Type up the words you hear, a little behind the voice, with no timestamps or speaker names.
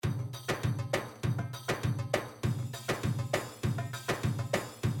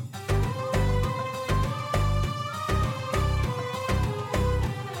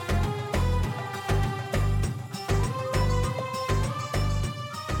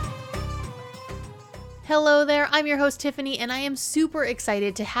Hello there, I'm your host Tiffany, and I am super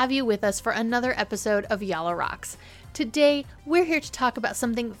excited to have you with us for another episode of Yala Rocks. Today, we're here to talk about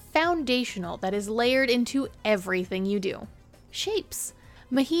something foundational that is layered into everything you do: shapes.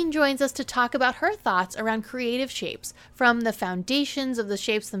 Maheen joins us to talk about her thoughts around creative shapes, from the foundations of the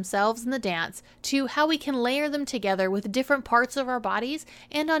shapes themselves in the dance, to how we can layer them together with different parts of our bodies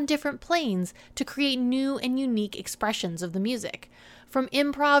and on different planes to create new and unique expressions of the music. From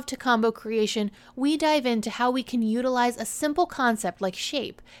improv to combo creation, we dive into how we can utilize a simple concept like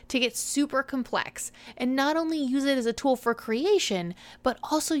shape to get super complex, and not only use it as a tool for creation, but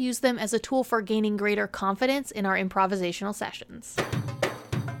also use them as a tool for gaining greater confidence in our improvisational sessions.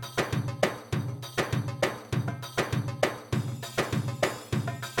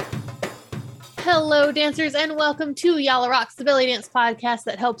 Hello, dancers, and welcome to Yala Rocks, the belly dance podcast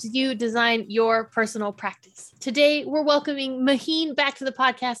that helps you design your personal practice. Today, we're welcoming Maheen back to the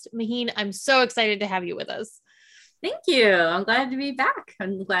podcast. Maheen, I'm so excited to have you with us. Thank you. I'm glad to be back.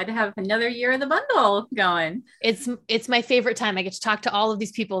 I'm glad to have another year of the bundle going. It's my favorite time. I get to talk to all of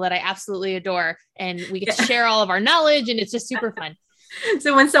these people that I absolutely adore, and we get to share all of our knowledge, and it's just super fun.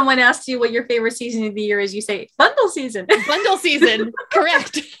 So when someone asks you what your favorite season of the year is, you say bundle season. Bundle season.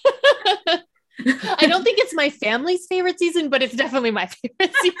 Correct. I don't think it's my family's favorite season, but it's definitely my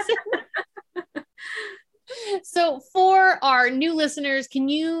favorite season. So for our new listeners, can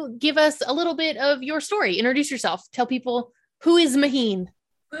you give us a little bit of your story? Introduce yourself. Tell people, who is Maheen?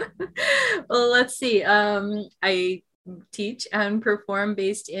 Well, let's see. I teach and perform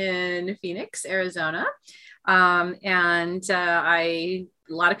based in Phoenix, Arizona. A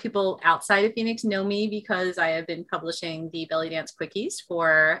lot of people outside of Phoenix know me because I have been publishing the Belly Dance Quickies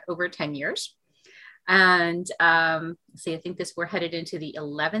for over 10 years. And I think we're headed into the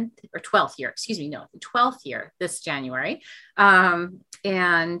 11th or 12th year, the 12th year this January. I've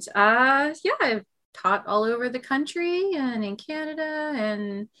taught all over the country and in Canada,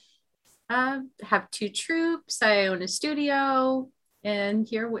 and have 2 troupes. I own a studio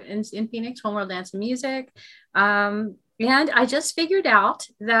here in Phoenix, One World Dance and Music. And I just figured out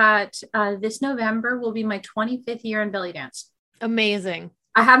that this November will be my 25th year in belly dance. Amazing.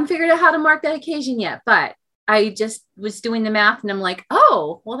 I haven't figured out how to mark that occasion yet, but I just was doing the math and I'm like,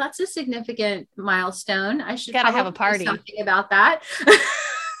 oh, well, that's a significant milestone. I should gotta have a party. Do something about that.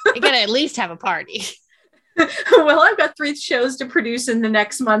 You gotta at least have a party. Well, I've got 3 shows to produce in the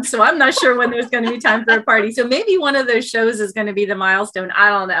next month, so I'm not sure when there's going to be time for a party. So maybe one of those shows is going to be the milestone. I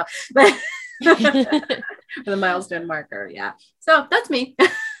don't know, but the milestone marker. Yeah. So that's me.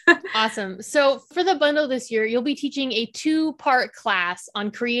 Awesome. So for the bundle this year, you'll be teaching a 2-part class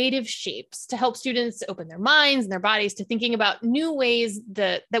on creative shapes to help students open their minds and their bodies to thinking about new ways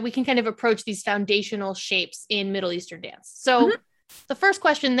that we can kind of approach these foundational shapes in Middle Eastern dance. So The first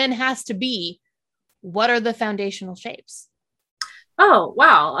question then has to be, what are the foundational shapes? Oh,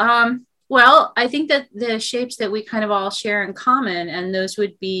 wow. Well, I think that the shapes that we kind of all share in common, and those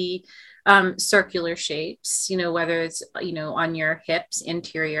would be circular shapes, whether it's, on your hips,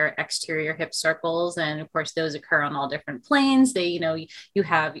 interior, exterior hip circles. And of course, those occur on all different planes. They, you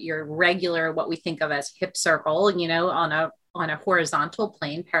have your regular, what we think of as hip circle, on a horizontal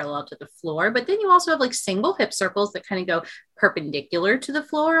plane parallel to the floor. But then you also have like single hip circles that kind of go perpendicular to the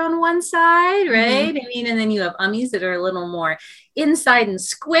floor on one side, right? Mm-hmm. And then you have ummies that are a little more inside and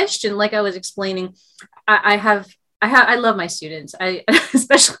squished. And like I was explaining, I love my students.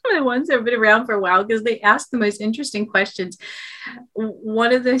 Especially the ones that have been around for a while, because they ask the most interesting questions.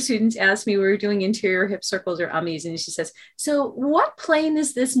 One of the students asked me, we were doing interior hip circles or ummies, and she says, so what plane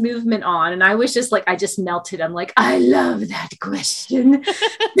is this movement on? And I was just like, I just melted. I'm like, I love that question.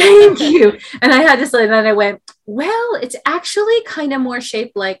 Thank you. And I had to say, then I went, well, it's actually kind of more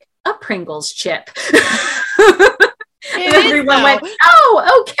shaped like a Pringles chip. And everyone went,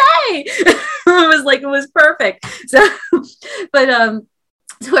 oh, okay. It was perfect. So, but,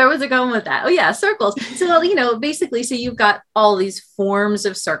 so where was it going with that? Oh yeah, circles. So, basically, so you've got all these forms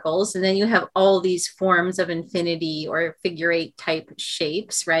of circles, and then you have all these forms of infinity or figure 8 type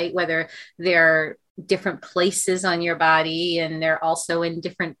shapes, right? Whether they're different places on your body, and they're also in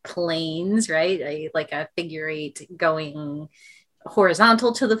different planes, right? Like a figure 8 going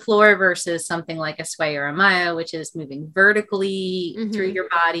horizontal to the floor versus something like a sway or a maya, which is moving vertically through your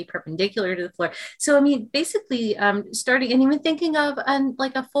body, perpendicular to the floor. So, basically starting and even thinking of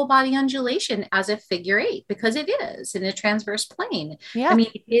like a full body undulation as a figure 8, because it is in a transverse plane. Yeah.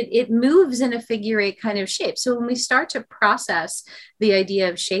 It moves in a figure 8 kind of shape. So when we start to process the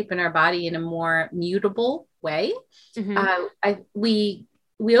idea of shape in our body in a more mutable way, we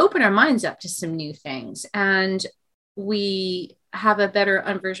open our minds up to some new things, and we have a better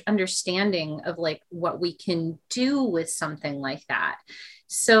understanding of like what we can do with something like that.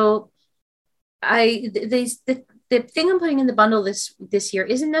 So the thing I'm putting in the bundle this year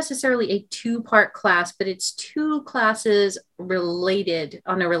isn't necessarily a 2-part class, but it's 2 classes related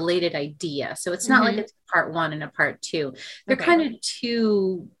on a related idea. So it's not like it's part 1 and a part 2. They're kind of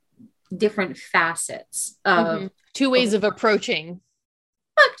 2 different facets of 2 ways of approaching.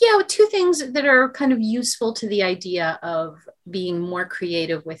 But yeah, 2 things that are kind of useful to the idea of being more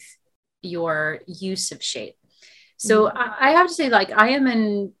creative with your use of shape. So I have to say, like, I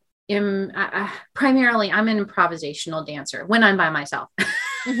am primarily I'm an improvisational dancer when I'm by myself.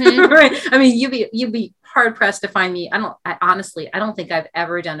 Right? I mean, you'd be hard pressed to find me. Honestly, I don't think I've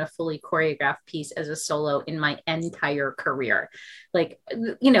ever done a fully choreographed piece as a solo in my entire career. Like,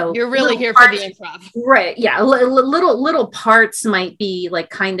 you're really here for the improv, right? Yeah, little parts might be like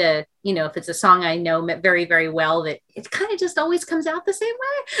kind of, if it's a song I know very, very well, that it kind of just always comes out the same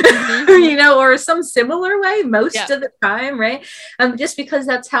way, or some similar way most of the time, right? Just because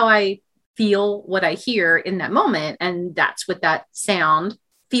that's how I feel what I hear in that moment, and that's what that sound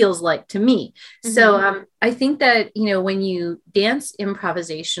feels like to me. So I think that, when you dance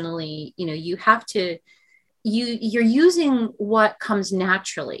improvisationally, you have to, you're using what comes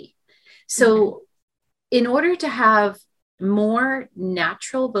naturally. So in order to have more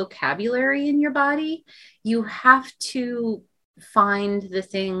natural vocabulary in your body, you have to find the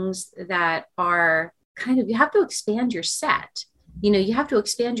things that are you have to expand your set. You have to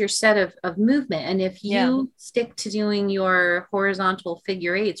expand your set of movement. And if you stick to doing your horizontal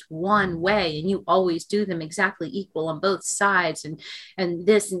figure 8s one way, and you always do them exactly equal on both sides, and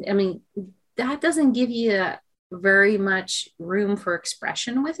this, and I mean, that doesn't give you very much room for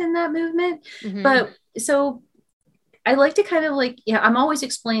expression within that movement. But so I like to kind of I'm always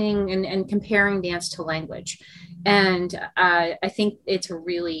explaining and comparing dance to language. And I think it's a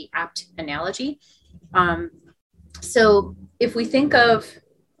really apt analogy. So if we think of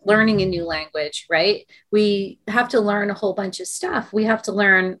learning a new language, right, we have to learn a whole bunch of stuff. We have to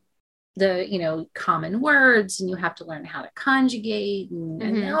learn the, common words, and you have to learn how to conjugate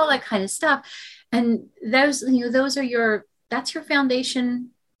and all that kind of stuff. And those, that's your foundation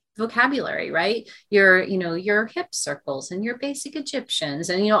vocabulary, right? Your hip circles and your basic Egyptians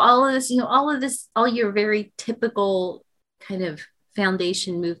and, all of this, all your very typical kind of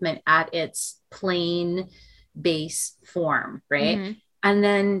foundation movement at its plain base form, right? And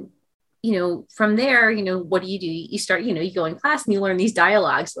then from there, what do? You start, you go in class and you learn these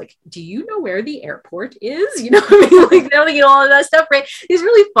dialogues, like, do you know where the airport is? All of that stuff, right? These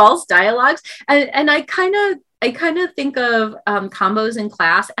really false dialogues. And I kind of think of combos in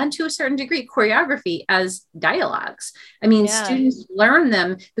class, and to a certain degree choreography, as dialogues. I mean, students learn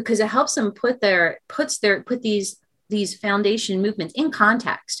them because it helps them put these foundation movements in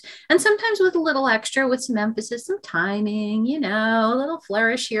context, and sometimes with a little extra, with some emphasis, some timing, a little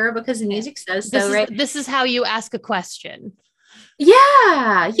flourish here because the music says so, right? This is how you ask a question.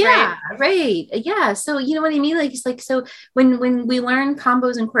 Yeah. Right. Yeah. So you know what I mean? So when we learn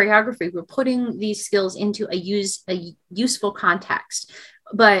combos and choreography, we're putting these skills into a useful context.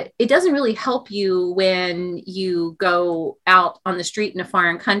 But it doesn't really help you when you go out on the street in a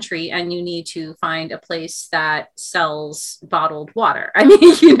foreign country and you need to find a place that sells bottled water. I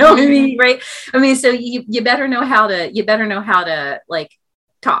mean, what I mean, right? I mean, so you better know how to like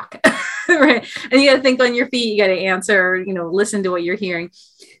talk, right? And you got to think on your feet. You got to answer. Listen to what you're hearing.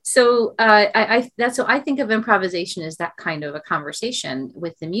 So that's what I think of improvisation as, that kind of a conversation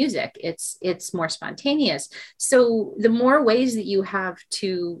with the music. It's more spontaneous. So the more ways that you have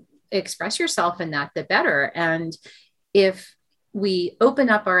to express yourself in that, the better. And if we open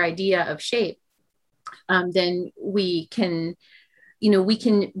up our idea of shape, then we can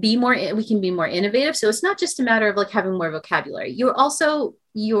be more innovative. So it's not just a matter of like having more vocabulary.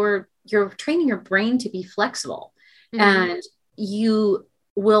 You're training your brain to be flexible, and you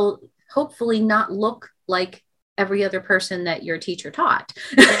will hopefully not look like every other person that your teacher taught.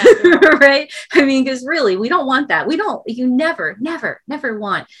 Right? I mean, because really, we don't want that. You never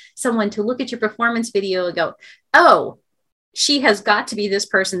want someone to look at your performance video and go, oh, she has got to be this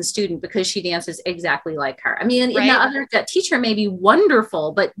person's student because she dances exactly like her. I mean, that teacher may be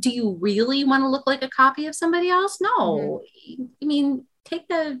wonderful, but do you really want to look like a copy of somebody else? No. I mean, take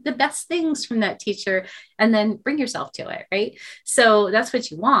the best things from that teacher and then bring yourself to it, right? So that's what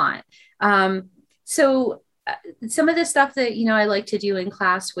you want. So some of the stuff that I like to do in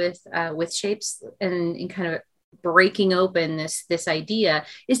class with shapes and kind of breaking open this idea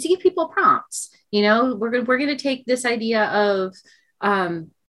is to give people prompts. We're going to take this idea of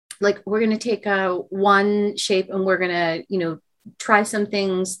we're going to take one shape and we're going to try some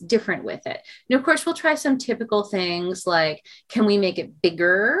things different with it. And of course, we'll try some typical things like, can we make it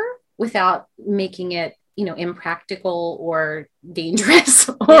bigger without making it, impractical or dangerous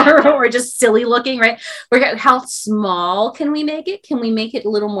or just silly looking, right? Or how small can we make it? Can we make it a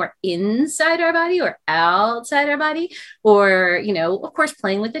little more inside our body or outside our body? Or, of course,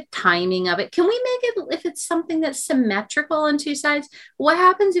 playing with the timing of it. Can we make it, if it's something that's symmetrical on two sides, what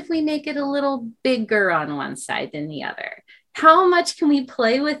happens if we make it a little bigger on one side than the other? How much can we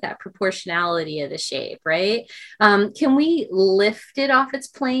play with that proportionality of the shape, right? Can we lift it off its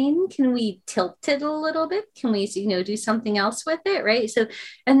plane? Can we tilt it a little bit? Can we, do something else with it, right? So,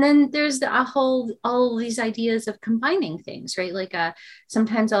 and then there's all these ideas of combining things, right? Like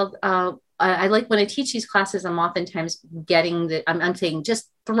sometimes I like when I teach these classes, I'm oftentimes I'm saying,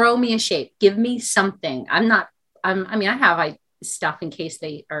 just throw me a shape, give me something. I have stuff in case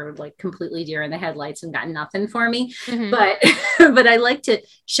they are like completely deer in the headlights and got nothing for me. Mm-hmm. But I like to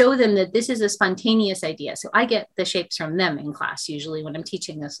show them that this is a spontaneous idea. So I get the shapes from them in class, usually when I'm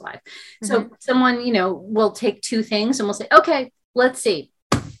teaching this live. Mm-hmm. So someone, will take two things and we'll say, okay, let's see.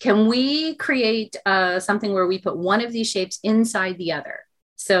 Can we create something where we put one of these shapes inside the other?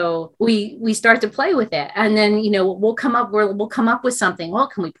 So we start to play with it, and then we'll come up with something. Well,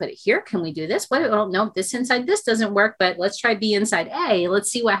 can we put it here? Can we do this? Oh no, this inside this doesn't work, but let's try B inside A.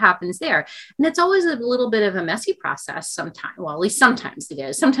 Let's see what happens there. And it's always a little bit of a messy process sometimes. Well, at least sometimes it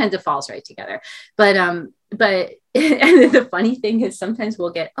is. Sometimes it falls right together. But and the funny thing is sometimes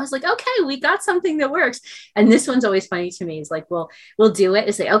I was like, okay, we got something that works. And this one's always funny to me. It's like, we'll do it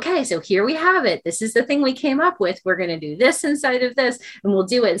and say, okay, so here we have it. This is the thing we came up with. We're going to do this inside of this, and we'll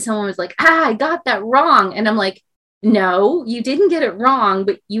do it. And someone was like, I got that wrong. And I'm like, no, you didn't get it wrong,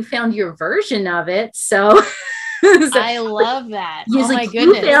 but you found your version of it. So I love that. Oh my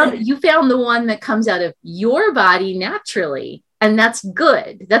goodness. You found the one that comes out of your body naturally. And that's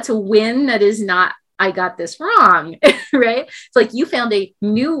good. That's a win. That is not, I got this wrong, right? It's like you found a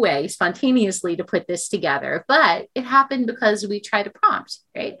new way spontaneously to put this together, but it happened because we tried to prompt,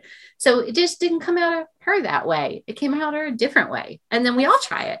 right? So it just didn't come out of her that way. It came out of her a different way. And then we all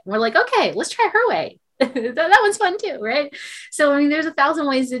try it. We're like, okay, let's try her way. That one's fun too, right? So, there's 1,000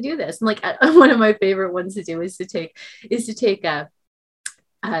 ways to do this. And like one of my favorite ones to do is to take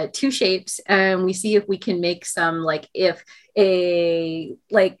two shapes, and we see if we can make some, like if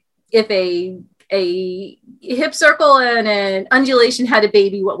a hip circle and an undulation had a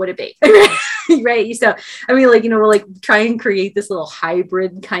baby, what would it be? Right. So, we're like trying to create this little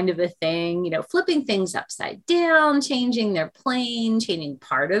hybrid kind of a thing, flipping things upside down, changing their plane, changing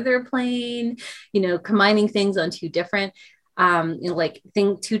part of their plane, combining things on two different,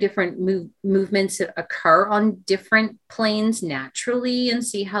 two different movements that occur on different planes naturally and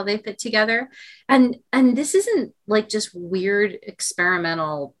see how they fit together. And this isn't like just weird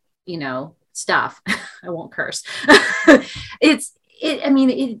experimental, stuff. I won't curse.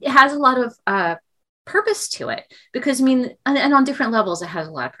 It has a lot of purpose to it, because and on different levels, it has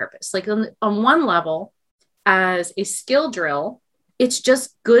a lot of purpose. Like on one level, as a skill drill, it's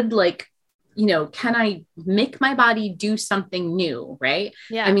just good. Like, can I make my body do something new? Right.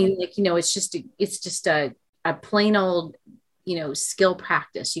 Yeah. It's just a plain old, skill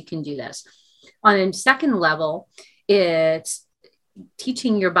practice. You can do this. On a second level, it's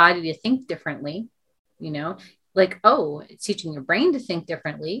teaching your body to think differently, it's teaching your brain to think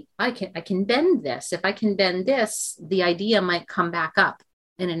differently. I can bend this. If I can bend this, the idea might come back up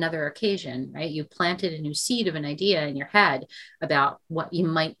in another occasion, right? You planted a new seed of an idea in your head about what you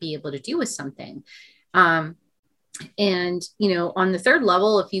might be able to do with something. And, on the third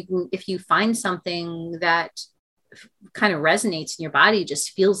level, if you find something that kind of resonates in your body,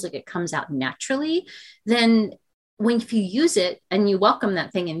 just feels like it comes out naturally, then if you use it and you welcome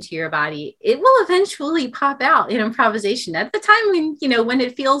that thing into your body, it will eventually pop out in improvisation at the time when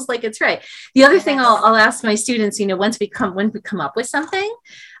it feels like it's right. The other thing I'll ask my students, once we come up with something,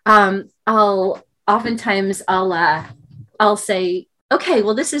 I'll say, okay,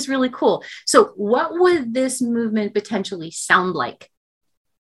 well, this is really cool. So what would this movement potentially sound like?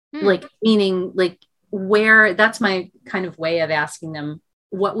 Like, meaning like where, that's my kind of way of asking them,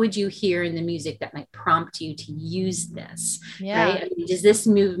 what would you hear in the music that might prompt you to use this? Yeah. Right? Does this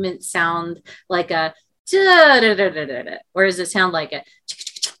movement sound like a da, da, da, da, da, da, or does it sound like a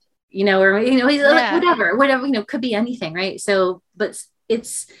whatever, could be anything, right? So, but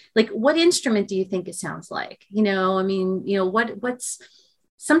it's like, what instrument do you think it sounds like? What's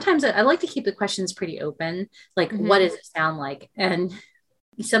sometimes I like to keep the questions pretty open. Like, what does it sound like? And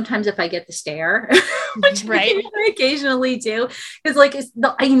sometimes if I get the stare, which Right. I occasionally do, because like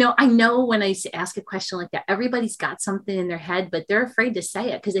I know when I ask a question like that, everybody's got something in their head, but they're afraid to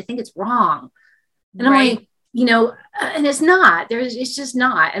say it because they think it's wrong. And I'm Right. like, and it's not. It's just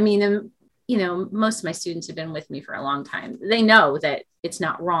not. I mean, most of my students have been with me for a long time. They know that it's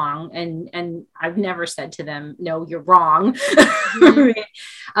not wrong, and I've never said to them, "No, you're wrong."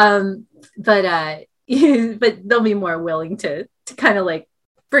 Mm-hmm. But but they'll be more willing to kind of like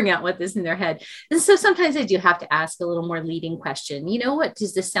bring out what is in their head. And so sometimes I do have to ask a little more leading question. What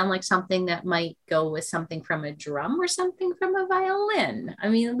does this sound like? Something that might go with something from a drum or something from a violin? I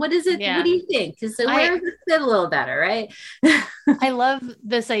mean, what is it? Yeah. What do you think? Because where does it fit a little better, right? I love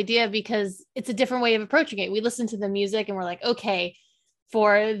this idea because it's a different way of approaching it. We listen to the music and we're like, okay,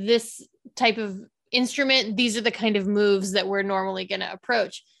 for this type of instrument, these are the kind of moves that we're normally going to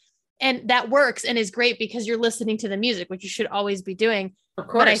approach. And that works and is great because you're listening to the music, which you should always be doing. Of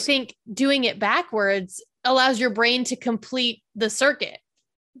course. But I think doing it backwards allows your brain to complete the circuit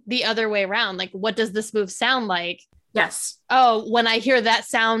the other way around. Like, what does this move sound like? Yes. Oh, when I hear that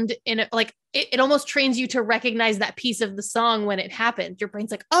sound in it, like it almost trains you to recognize that piece of the song when it happened. Your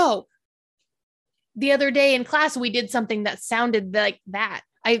brain's like, oh, the other day in class, we did something that sounded like that.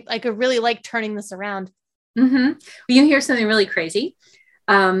 I could really like turning this around. Mm-hmm. Well, you hear something really crazy.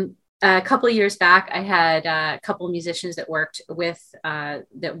 A couple of years back, I had a couple of musicians that worked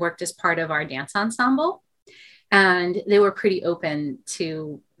as part of our dance ensemble. And they were pretty open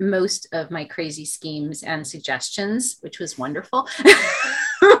to most of my crazy schemes and suggestions, which was wonderful.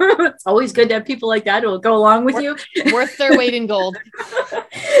 It's always good to have people like that who will go along with you. Worth their weight in gold.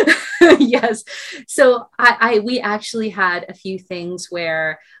 Yes. So we actually had a few things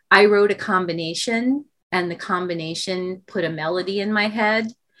where I wrote a combination and the combination put a melody in my head.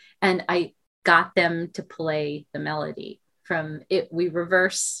 And I got them to play the melody from it. We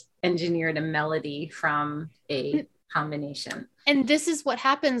reverse engineered a melody from a combination. And this is what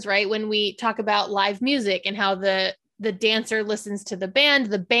happens, right? When we talk about live music and how the dancer listens to the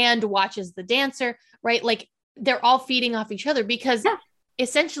band watches the dancer, right? Like they're all feeding off each other because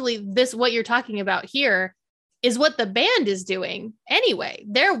essentially what you're talking about here is what the band is doing anyway.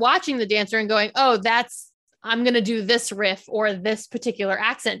 They're watching the dancer and going, oh, I'm going to do this riff or this particular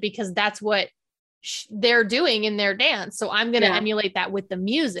accent because that's what they're doing in their dance. So I'm going to emulate that with the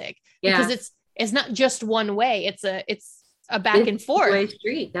music because it's not just one way. It's a back and forth. Two-way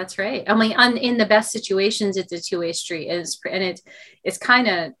street. That's right. I mean, in the best situations, it's a two-way street, and it's kind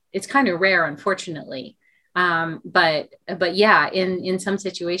of rare, unfortunately. But yeah, in some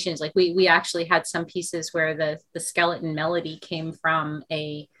situations, like we actually had some pieces where the skeleton melody came from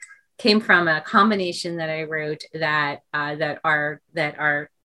a combination that I wrote that our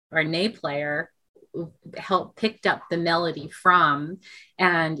Ney player picked up the melody from,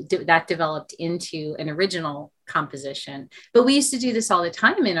 and that developed into an original composition. But we used to do this all the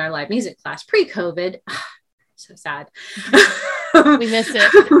time in our live music class pre-COVID. So sad. We miss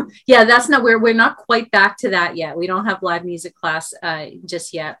it. Yeah, we're not quite back to that yet. We don't have live music class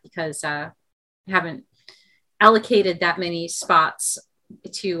just yet because haven't allocated that many spots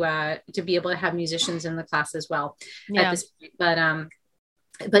to be able to have musicians in the class as well at this point.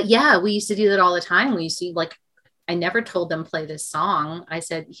 But yeah, we used to do that all the time. We used to I never told them play this song. I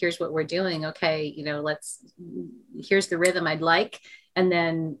said, here's what we're doing. Okay. Here's the rhythm I'd like. And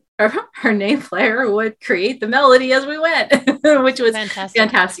then her name player would create the melody as we went, which was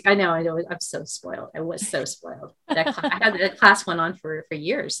fantastic. I know. I'm so spoiled. I was so spoiled. I had that class went on for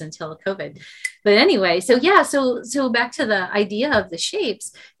years until COVID. But anyway, so back to the idea of the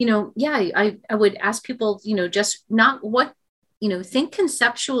shapes, I would ask people, just not what, think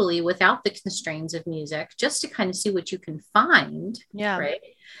conceptually without the constraints of music, just to kind of see what you can find. Yeah. Right.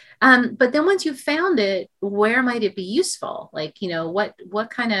 But then once you've found it, where might it be useful? Like, what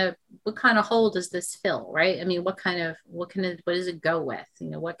kind of hole does this fill? Right. I mean, what does it go with?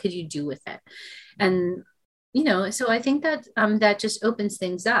 What could you do with it? And, so I think that, that just opens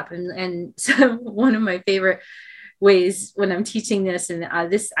things up. And so one of my favorite ways when I'm teaching this, and I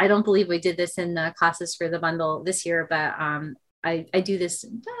don't believe we did this in the classes for the bundle this year, but I do this,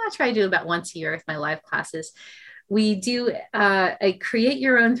 I try to do about once a year with my live classes. We do a create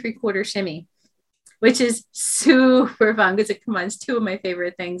your own 3/4 shimmy, which is super fun because it combines two of my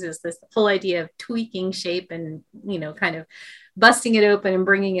favorite things, is this whole idea of tweaking shape and, kind of busting it open and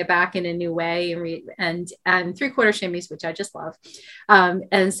bringing it back in a new way, and 3/4 shimmies, which I just love.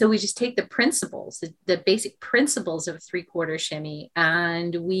 And so we just take the principles, the basic principles of 3/4 shimmy,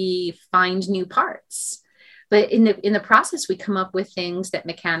 and we find new parts. But in the process, we come up with things that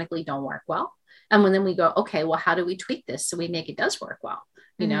mechanically don't work well. And then we go, okay, well, how do we tweak this so we make it does work well?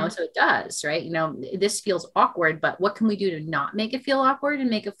 you know, so it does, right? You know, this feels awkward, but what can we do to not make it feel awkward and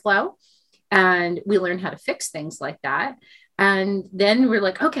make it flow? And we learn how to fix things like that. And then we're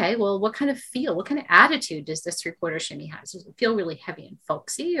like, okay, well, what kind of attitude does this three-quarter shimmy have? Does it feel really heavy and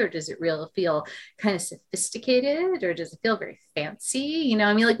folksy, or does it really feel kind of sophisticated, or does it feel very fancy? You know,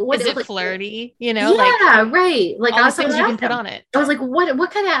 I mean, like, what is it like, flirty? You know, yeah, like, right. Like, all the things you can put on it. I was like, what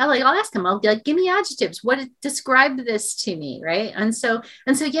kind of, like, I'll ask him, I'll be like, give me adjectives. Describe this to me. Right. And so,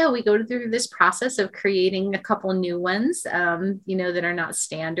 yeah, we go through this process of creating a couple new ones, you know, that are not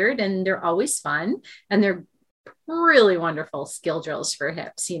standard, and they're always fun, and they're really wonderful skill drills for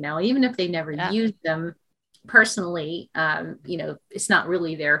hips, you know, even if they never use them personally, you know, it's not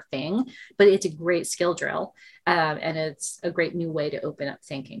really their thing, but it's a great skill drill. And it's a great new way to open up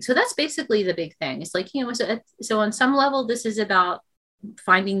thinking. So that's basically the big thing. It's like, you know, so on some level, this is about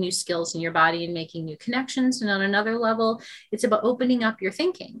finding new skills in your body and making new connections. And on another level, it's about opening up your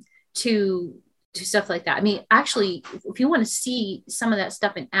thinking to stuff like that. I mean, actually, if you want to see some of that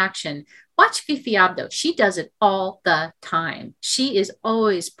stuff in action, watch Fifi Abdo. She does it all the time. She is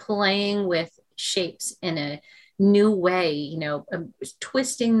always playing with shapes in a new way, you know,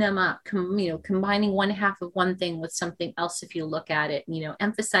 twisting them up, you know, combining one half of one thing with something else. If you look at it, you know,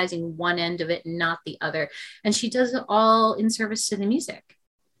 emphasizing one end of it and not the other. And she does it all in service to the music,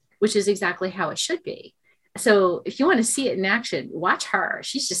 which is exactly how it should be. So if you want to see it in action, watch her.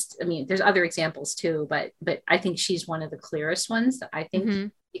 She's just, I mean, there's other examples too, but I think she's one of the clearest ones that I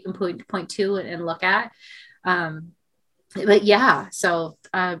think you can point to and look at. But yeah, so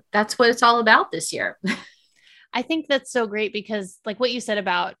that's what it's all about this year. I think that's so great because like what you said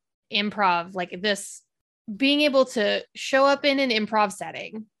about improv, like this being able to show up in an improv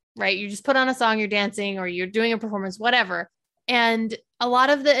setting, right? You just put on a song, you're dancing or you're doing a performance, whatever. And a lot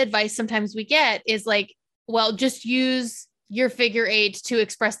of the advice sometimes we get is like, well, just use your figure eight to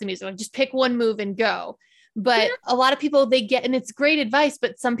express the music. Like just pick one move and go. But a lot of people, they get, and it's great advice,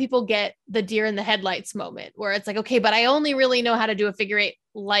 but some people get the deer in the headlights moment where it's like, okay, but I only really know how to do a figure eight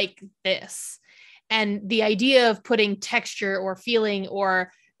like this. And the idea of putting texture or feeling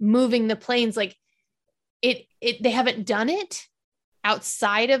or moving the planes, like they haven't done it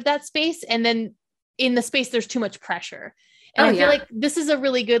outside of that space. And then in the space, there's too much pressure. And I feel like this is a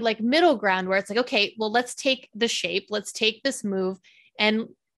really good like middle ground where it's like, okay, well, let's take the shape, let's take this move, and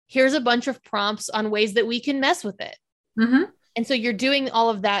here's a bunch of prompts on ways that we can mess with it. And so you're doing all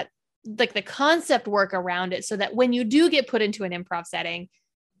of that, like the concept work around it, so that when you do get put into an improv setting,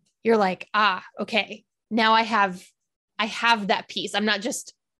 you're like, okay, now I have that piece. I'm not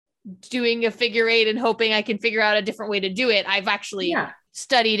just doing a figure eight and hoping I can figure out a different way to do it. I've actually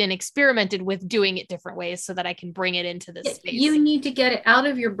studied and experimented with doing it different ways so that I can bring it into this space. You need to get it out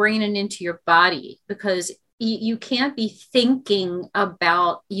of your brain and into your body, because you can't be thinking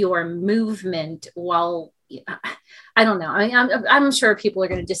about your movement while, I don't know. I mean, I'm sure people are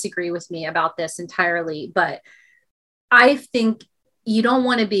going to disagree with me about this entirely, but I think you don't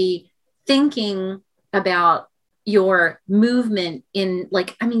want to be thinking about your movement in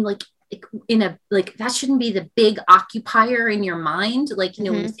like, I mean, like in a, like that shouldn't be the big occupier in your mind. Like, you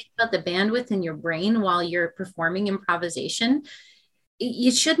know, when you think about the bandwidth in your brain while you're performing improvisation,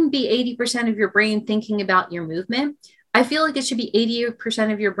 it shouldn't be 80% of your brain thinking about your movement. I feel like it should be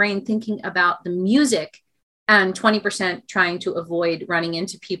 80% of your brain thinking about the music and 20% trying to avoid running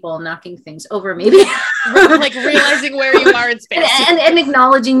into people, knocking things over, maybe. Like realizing where you are in space. and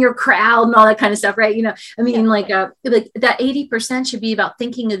acknowledging your crowd and all that kind of stuff, right? You know, I mean, like that 80% should be about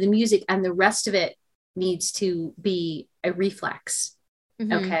thinking of the music, and the rest of it needs to be a reflex.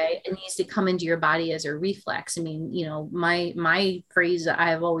 Okay. It needs to come into your body as a reflex. I mean, you know, my phrase that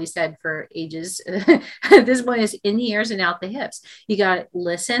I've always said for ages at this point is in the ears and out the hips. You got to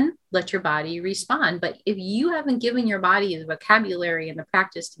listen, let your body respond. But if you haven't given your body the vocabulary and the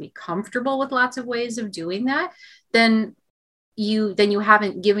practice to be comfortable with lots of ways of doing that, then you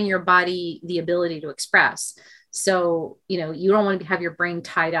haven't given your body the ability to express. So, you know, you don't want to have your brain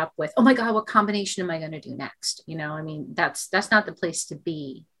tied up with, oh my God, what combination am I going to do next? You know, I mean, that's not the place to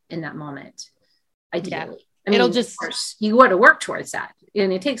be in that moment. Ideally. I mean, it'll just, of course, you want to work towards that.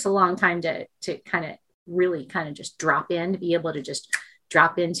 And it takes a long time to kind of really kind of just drop in, to be able to just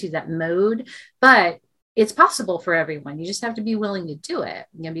drop into that mode. But it's possible for everyone. You just have to be willing to do it.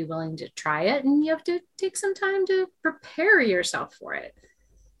 You have to be willing to try it, and you have to take some time to prepare yourself for it.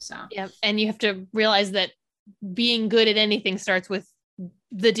 So, yeah. And you have to realize that being good at anything starts with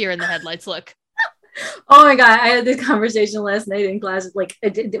the deer in the headlights look. Oh my God. I had this conversation last night in class, like,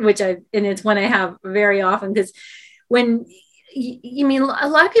 and it's one I have very often, because when you mean a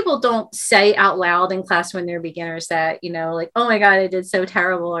lot of people don't say out loud in class when they're beginners that, like, oh my God, I did so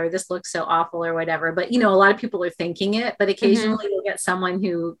terrible, or this looks so awful or whatever. But, a lot of people are thinking it, but occasionally you'll get someone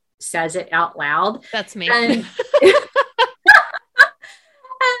who says it out loud. That's me. And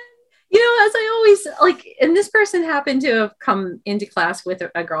as I always and this person happened to have come into class with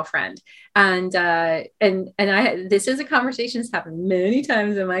a girlfriend, and this is a conversation that's happened many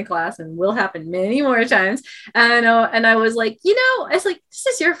times in my class and will happen many more times. And I was like, this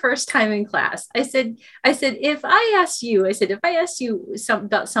is your first time in class. I said, if I asked you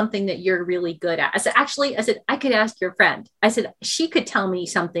about something that you're really good at, I said, I could ask your friend. I said, she could tell me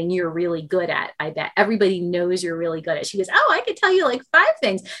something you're really good at. I bet everybody knows you're really good at. She goes, oh, I could tell you like 5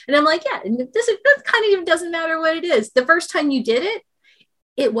 things. And I'm like, yeah, this kind of doesn't matter what it is. The first time you did it,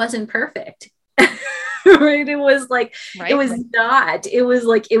 it wasn't perfect. Right? It was like, right. It was not, it was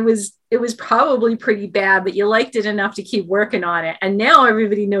like, it was probably pretty bad, but you liked it enough to keep working on it. And now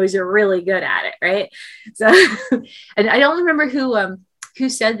everybody knows you're really good at it. Right. So, and I don't remember who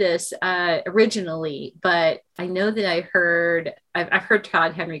said this originally, but I know that I've heard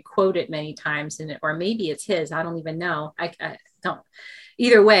Todd Henry quote it many times, or maybe it's his, I don't even know. I don't.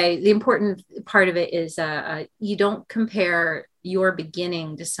 Either way, the important part of it is you don't compare your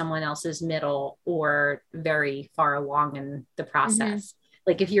beginning to someone else's middle or very far along in the process.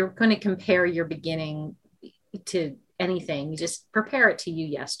 Mm-hmm. Like if you're going to compare your beginning to anything, you just compare it to you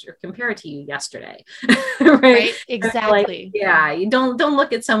yesterday. Right? Exactly. You don't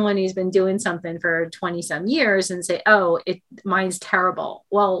look at someone who's been doing something for 20 some years and say, oh, mine's terrible.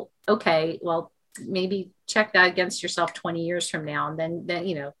 Well, okay, well, maybe check that against yourself 20 years from now, and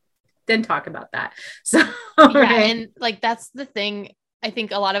then talk about that. So right. And like that's the thing. I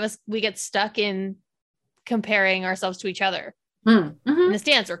think a lot of us, we get stuck in comparing ourselves to each other in this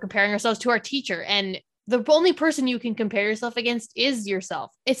dance, or comparing ourselves to our teacher. And the only person you can compare yourself against is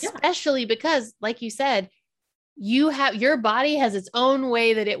yourself, especially because, like you said, your body has its own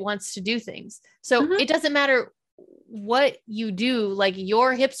way that it wants to do things. So it doesn't matter what you do. Like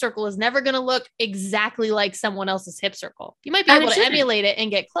your hip circle is never going to look exactly like someone else's hip circle. You might be able to emulate it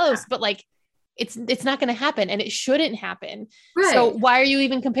and get close, but like it's not going to happen, and it shouldn't happen. Right. So why are you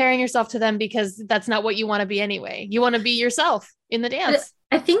even comparing yourself to them? Because that's not what you want to be anyway. You want to be yourself in the dance.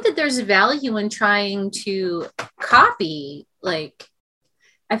 But I think that there's value in trying to copy,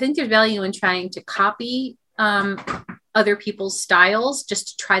 other people's styles, just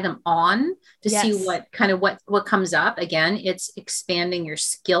to try them on to see what comes up. Again, it's expanding your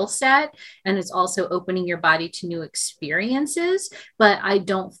skill set, and it's also opening your body to new experiences. But I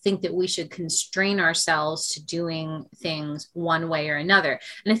don't think that we should constrain ourselves to doing things one way or another.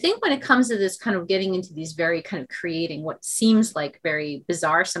 And I think when it comes to this kind of getting into these very kind of creating what seems like very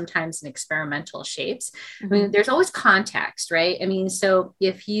bizarre sometimes and experimental shapes, I mean, there's always context, right? I mean, so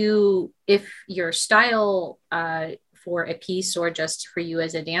if your style for a piece, or just for you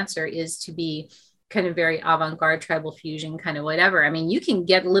as a dancer, is to be kind of very avant-garde, tribal fusion, kind of whatever. I mean, you can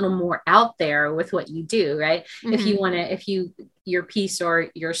get a little more out there with what you do, right? Your piece or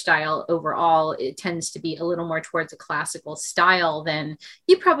your style overall, it tends to be a little more towards a classical style, then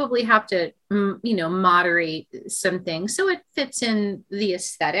you probably have to, moderate some things so it fits in the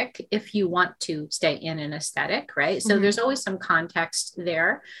aesthetic if you want to stay in an aesthetic, right? So there's always some context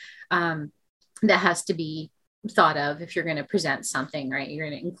there that has to be thought of if you're going to present something, right? You're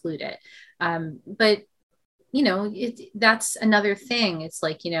going to include it. But that's another thing. It's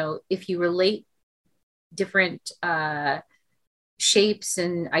like, if you relate different shapes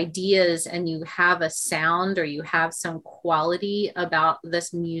and ideas, and you have a sound, or you have some quality about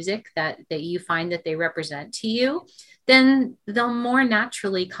this music that you find that they represent to you, then they'll more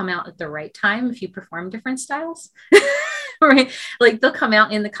naturally come out at the right time if you perform different styles. Right? Like they'll come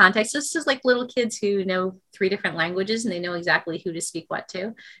out in the context. It's just like little kids who know 3 different languages, and they know exactly who to speak what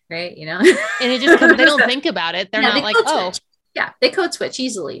to, right? And it just they don't think about it. They're not like, oh, yeah, they code switch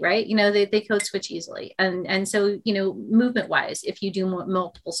easily, right? They code switch easily. And so, movement wise, if you do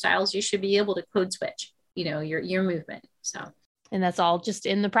multiple styles, you should be able to code switch, your movement. So, and that's all just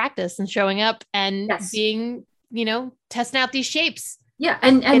in the practice and showing up and being, testing out these shapes. Yeah.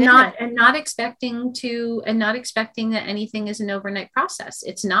 And not expecting that anything is an overnight process.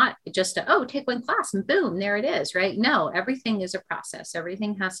 It's not just take one class and boom, there it is. Right. No, everything is a process.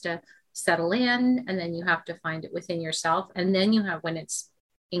 Everything has to settle in, and then you have to find it within yourself. And then when it's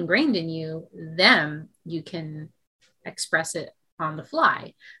ingrained in you, then you can express it on the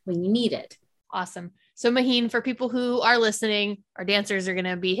fly when you need it. Awesome. So Maheen, for people who are listening, our dancers are going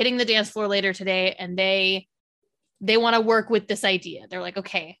to be hitting the dance floor later today, and they want to work with this idea. They're like,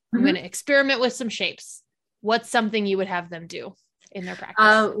 okay, I'm going to experiment with some shapes. what's something you would have them do in their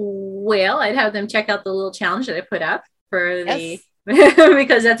practice? Well, I'd have them check out the little challenge that I put up for the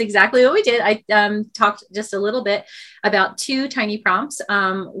because that's exactly what we did. I talked just a little bit about 2 tiny prompts.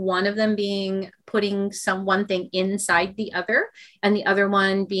 One of them being putting one thing inside the other, and the other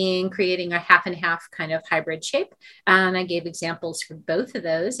one being creating a half and half kind of hybrid shape. And I gave examples for both of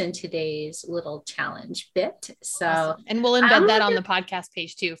those in today's little challenge bit. So, awesome. And we'll embed that on the podcast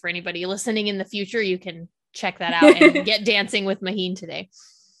page too. For anybody listening in the future, you can check that out and get dancing with Maheen today.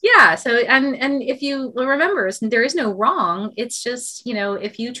 Yeah. So, and if you remember, there is no wrong. It's just,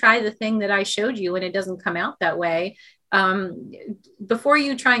 if you try the thing that I showed you and it doesn't come out that way, before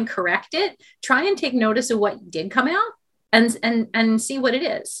you try and correct it, try and take notice of what did come out and see what it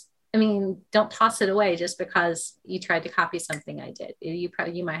is. I mean, don't toss it away just because you tried to copy something I did. You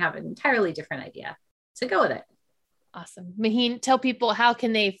might have an entirely different idea. So go with it. Awesome. Maheen, tell people, how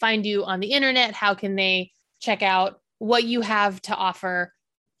can they find you on the internet? How can they check out what you have to offer?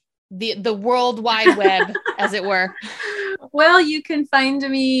 The World Wide Web, as it were. Well, you can find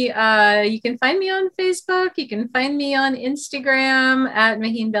me. You can find me on Facebook. You can find me on Instagram at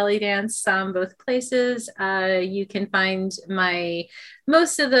Maheen Belly Dance. Both places. You can find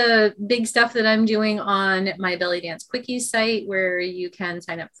most of the big stuff that I'm doing on my Belly Dance Quickies site, where you can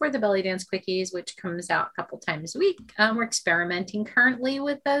sign up for the Belly Dance Quickies, which comes out a couple times a week. We're experimenting currently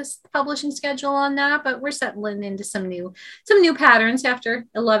with this publishing schedule on that, but we're settling into some new patterns after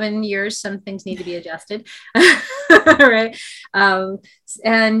 11 years. Some things need to be adjusted. Right. Yeah,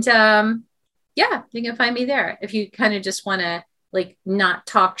 you can find me there if you kind of just want to not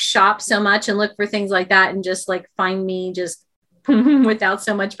talk shop so much and look for things like that, and just find me just without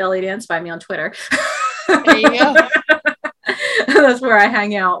so much belly dance. Find me on Twitter. There you go. That's where I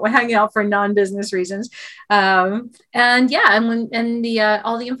hang out. We hang out for non-business reasons. All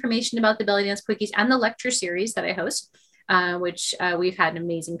the information about the Belly Dance Quickies and the lecture series that I host, which we've had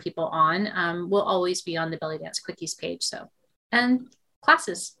amazing people on, will always be on the Belly Dance Quickies page. So, and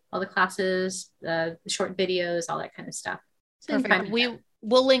classes, all the classes, the short videos, all that kind of stuff. So perfect.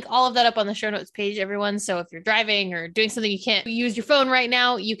 We'll link all of that up on the show notes page, everyone. So if you're driving or doing something, you can't use your phone right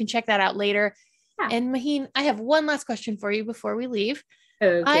now, you can check that out later. Yeah. And Maheen, I have one last question for you before we leave.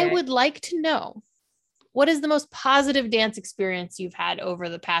 Okay. I would like to know, what is the most positive dance experience you've had over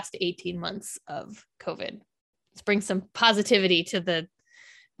the past 18 months of COVID? Let's bring some positivity to the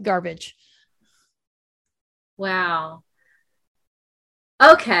garbage. Wow.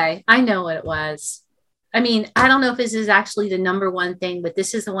 Okay. I know what it was. I mean, I don't know if this is actually the number one thing, but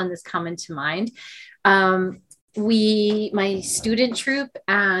this is the one that's coming to mind. My student troupe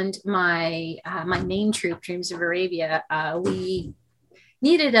and my main troupe, Dreams of Arabia, we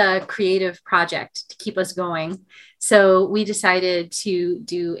needed a creative project to keep us going. So we decided to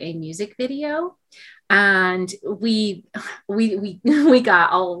do a music video. And we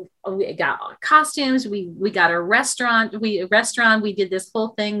got costumes. We got a restaurant. We did this whole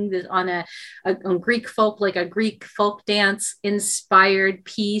thing on Greek folk, like a Greek folk dance inspired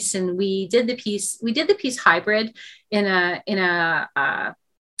piece. And we did the piece hybrid in a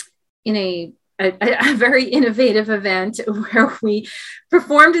very innovative event where we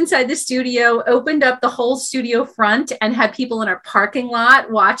performed inside the studio, opened up the whole studio front, and had people in our parking lot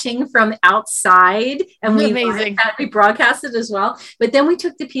watching from outside. And we broadcasted as well. But then we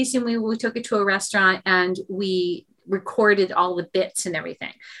took the piece and we took it to a restaurant and we recorded all the bits and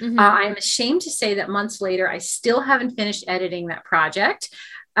everything. Mm-hmm. I'm ashamed to say that months later, I still haven't finished editing that project.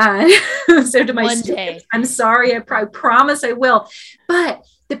 So to my students, I'm sorry, I promise I will. But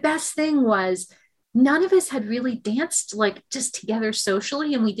the best thing was none of us had really danced just together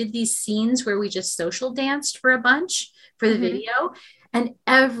socially. And we did these scenes where we just social danced for a bunch for the video. And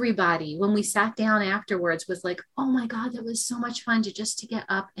everybody, when we sat down afterwards, was like, oh my God, that was so much fun to get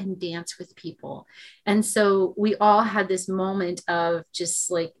up and dance with people. And so we all had this moment of just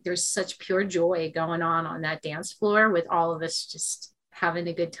there's such pure joy going on that dance floor with all of us just having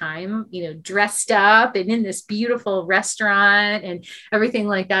a good time, dressed up and in this beautiful restaurant and everything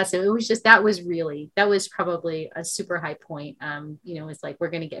like that. So it was that was probably a super high point. It's we're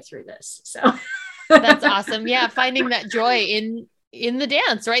going to get through this. So that's awesome. Yeah. Finding that joy in the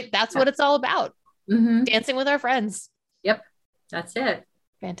dance, right? That's what it's all about. Mm-hmm. Dancing with our friends. Yep. That's it.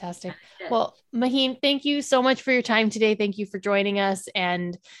 Fantastic. Well, Maheen, thank you so much for your time today. Thank you for joining us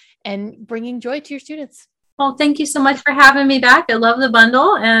and bringing joy to your students. Well, thank you so much for having me back. I love the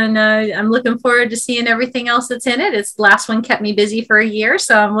bundle, and I'm looking forward to seeing everything else that's in it. The last one kept me busy for a year,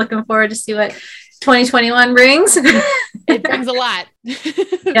 so I'm looking forward to see what 2021 brings. It brings a lot.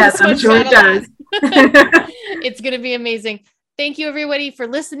 Yes, I'm sure it does. It's going to be amazing. Thank you, everybody, for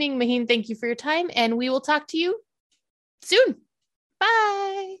listening. Maheen, thank you for your time, and we will talk to you soon.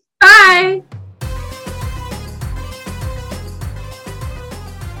 Bye. Bye.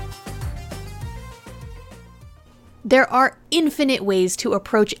 There are infinite ways to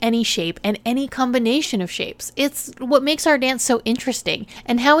approach any shape and any combination of shapes. It's what makes our dance so interesting,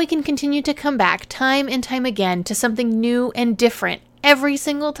 and how we can continue to come back time and time again to something new and different every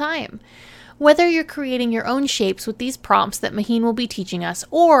single time. Whether you're creating your own shapes with these prompts that Maheen will be teaching us,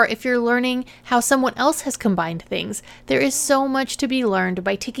 or if you're learning how someone else has combined things, there is so much to be learned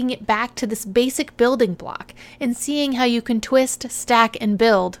by taking it back to this basic building block and seeing how you can twist, stack, and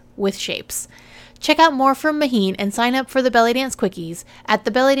build with shapes. Check out more from Maheen and sign up for the Belly Dance Quickies at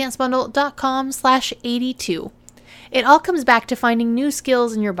thebellydancebundle.com/82. It all comes back to finding new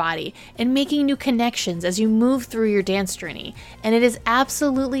skills in your body and making new connections as you move through your dance journey, and it is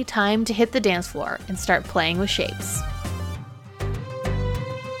absolutely time to hit the dance floor and start playing with shapes.